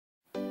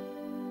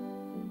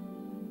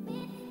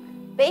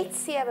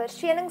Bet-Seber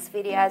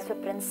Seëningsvideos vir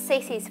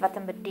Prinsessies wat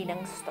in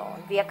bediening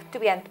staan, week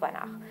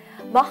 22.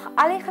 Mag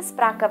al die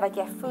gesprekke wat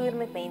jy voer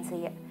met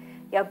mense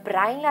jou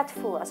brein laat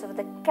voel asof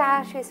dit 'n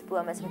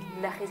kersfeesboom is met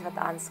liggies wat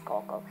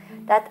aanskakel.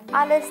 Dat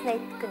alles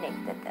net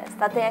connected is,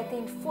 dat jy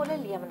ten volle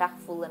lewendig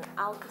voel in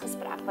elke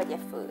gesprek wat jy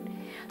voer.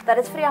 Dat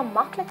dit vir jou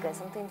maklik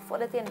is om ten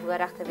volle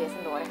teenwoordig te wees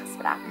in daardie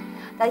gesprek.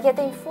 Dat jy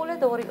ten volle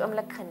daardie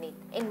oomblik geniet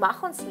en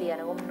mag ons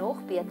leer om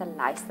nog beter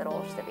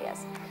luisteraars te wees.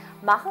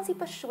 Mag ons die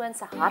persoon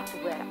se hart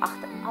hoor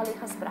agter al die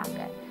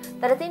gesprekke.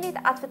 Dat dit nie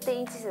net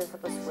advertensies is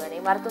wat ons hoor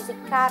nie, maar dat ons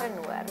die kern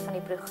hoor van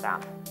die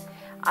program,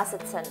 as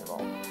dit sin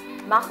wil.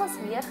 Mag ons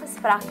meer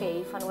gesprekke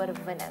hê van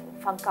oorwinning,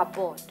 van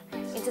kapot.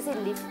 En soos die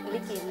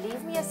liedjie,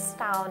 leave me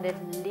astounded,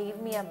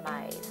 leave me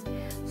amazed.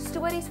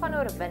 Stories van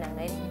oorwinning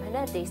en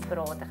minder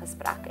desperate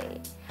gesprekke hê.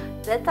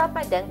 Dit laat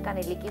my dink aan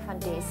die liedjie van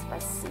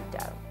Bet-Seber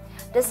Seëningsvideos.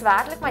 Dis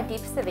werklik my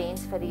diepste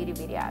wens vir hierdie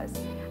video's.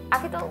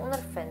 Ek het al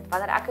ondervind,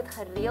 wanneer ek dit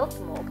gereeld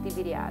maak, die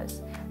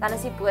video's, dan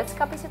is die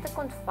boodskapies wat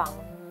ek ontvang,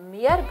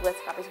 meer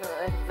boodskapies van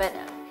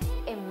oorwinning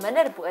en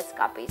minder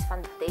boodskapies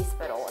van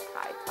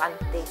desperaatheid, van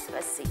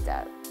Bet-Seber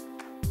Seëningsvideos.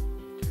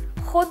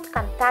 God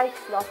kan tyd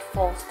laat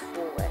fast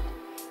forward.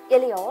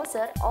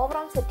 Eliezer,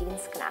 Abraham se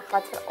dienskneg,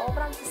 wat vir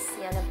Abraham se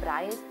seun 'n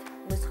bruid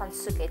moes gaan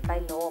soek het by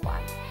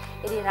Laban,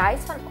 het die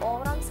reis van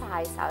Abraham se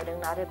huishouding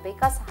na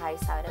Rebekka se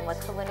huishouding,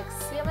 wat gewoonlik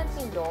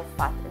 17 dae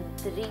vat, in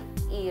 3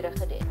 ure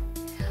gedoen.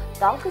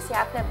 Dalk is jy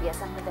ook nou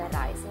besig met 'n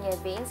reis en jy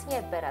wens en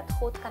jy bid dat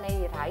God kan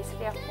die reis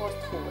vir jou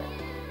fast forward.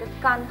 Dit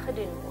kan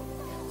gedoen word.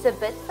 So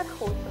bid vir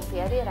God om vir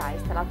jou die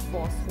reis te laat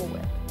fast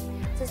forward.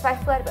 Soos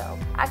byvoorbeeld,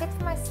 ek het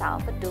vir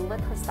myself 'n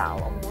doelwit gestel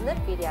om 100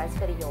 video's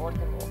vir die jaar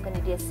te maak in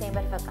die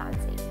Desember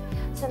vakansie.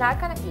 So nou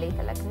kan ek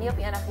letterlik nie op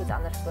enigiets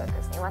anders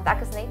fokus nie, want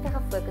ek is net te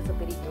gefokus op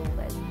hierdie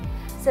doelwit.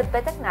 So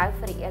bid ek nou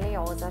vir die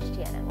Eliezer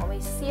seëning om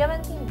die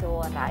 17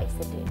 dae reis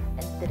te doen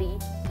in 3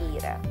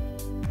 ure.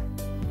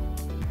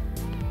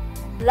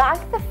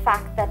 Like the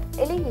fact that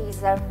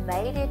Eliezer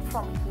made it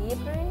from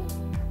Hebrew,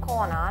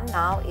 Canaan,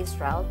 now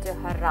Israel, to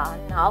Haran,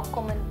 now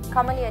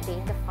commonly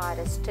identified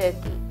as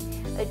Turkey.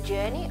 A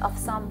journey of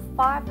some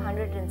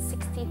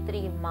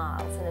 563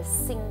 miles in a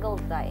single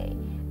day,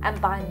 and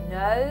by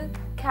no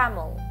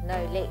camel,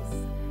 no less.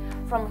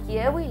 From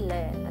here we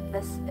learn that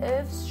this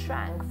earth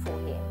shrank for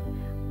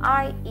him,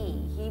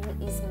 i.e.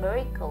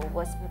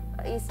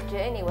 his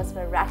journey was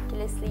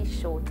miraculously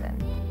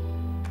shortened.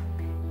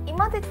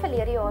 Iemand het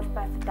verlede jaar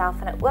my vertel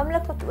van 'n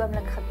oomblik tot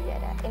oomblik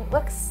gebede en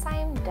ook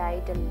same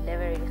day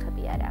delivery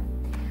gebede.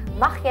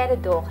 Mag jy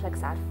dit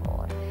daagliks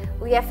ervaar,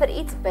 hoe jy vir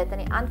iets bid en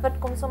die antwoord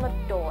kom sommer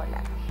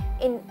dadelik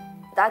en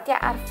dat jy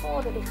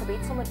ervaar dat die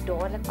gebed sommer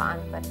dadelik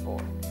beantwoord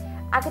word.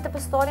 Ek het op 'n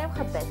stadium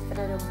gebid vir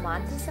 'n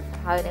romantiese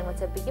verhouding wat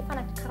so 'n bietjie van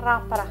 'n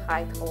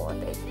krapperigheid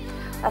gehad het.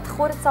 Dat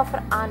God dit sal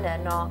verander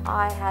na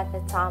I had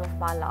the time of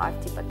my life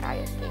tipe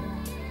kuiertjie.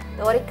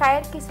 Daardie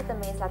kuiertjies wat 'n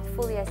mens laat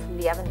voel jy is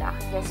lewendig,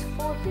 jy is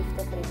vol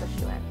liefde vir die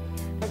persoon.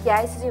 Dat jy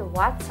soos die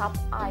WhatsApp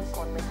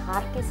icon met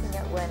hartjies in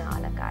jou oë na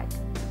hulle kyk.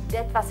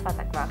 Dit was wat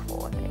ek wou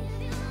gehad het.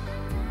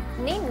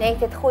 Nie net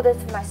het God dit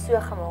vir my so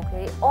gemaak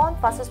nie, die aand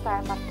was ons by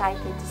 'n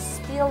partytjie te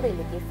speel die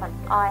liedjie van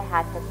I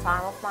had the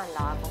time of my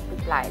life op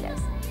die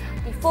playlist.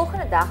 Die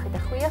volgende dag het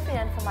 'n goeie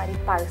vriendin van my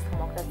die post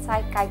gemaak dat sy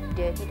kyk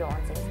Dirty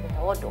Dancing met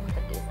haar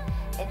dogtertjies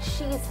and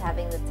she's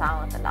having the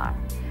time of her life.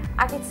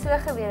 Ek het so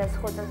geweet as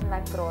God met my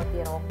praat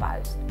deur haar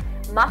post.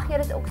 Mag jy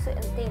dit ook so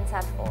intens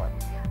ervaar.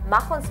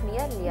 Mag ons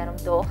meer leer om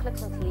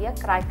daagliks ons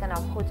leekryke na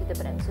God toe te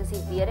bring, soos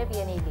die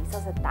weduwee in Elisa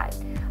se tyd.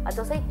 Dat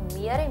ons net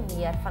meer en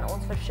meer van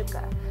ons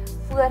versoeke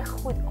voor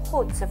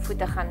God se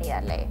voete gaan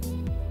neerlê.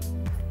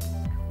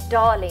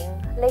 Darling,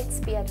 let's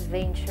be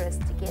adventurous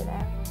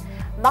together.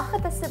 Mag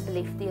dit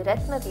asseblief die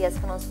ritme wees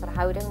van ons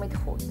verhouding met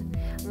God.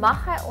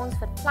 Mag hy ons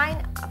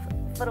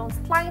vir ons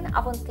klein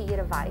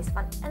avonture wys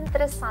van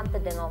interessante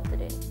dinge om te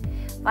doen.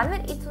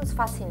 Wanneer iets ons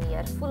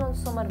fascineer, voel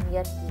ons sommer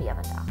meer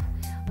lewendig.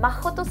 Mag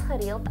God ons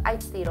gereeld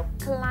uitstuur op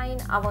klein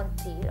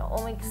avonture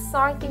om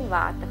exciting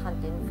werk te gaan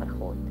doen vir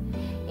God.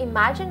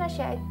 Imagine as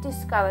jy 'n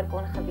toeskouer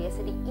kon gewees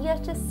het die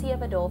eerste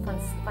 7 dae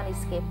van die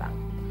skepping.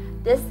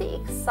 Dis die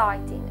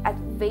exciting,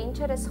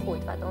 adventurous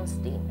God wat ons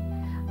dien.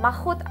 Mag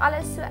God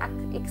alles so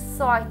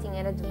exciting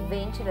en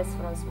adventurous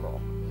vir ons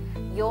maak.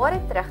 Jare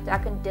terug toe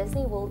ek in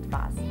Disney World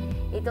was,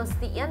 het ons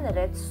die een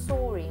rit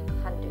soaring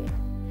gaan doen.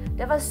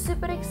 Dit was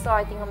super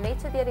exciting om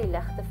net so deur die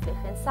lug te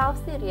vlieg en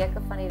selfs die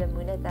reuke van die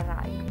lemoene te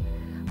ruik.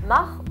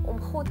 Mag om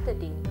God te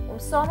dien, om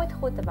saam met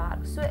God te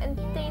werk, so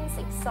intens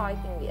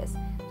exciting wees,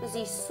 soos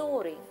die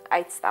soaring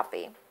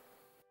uitstappie.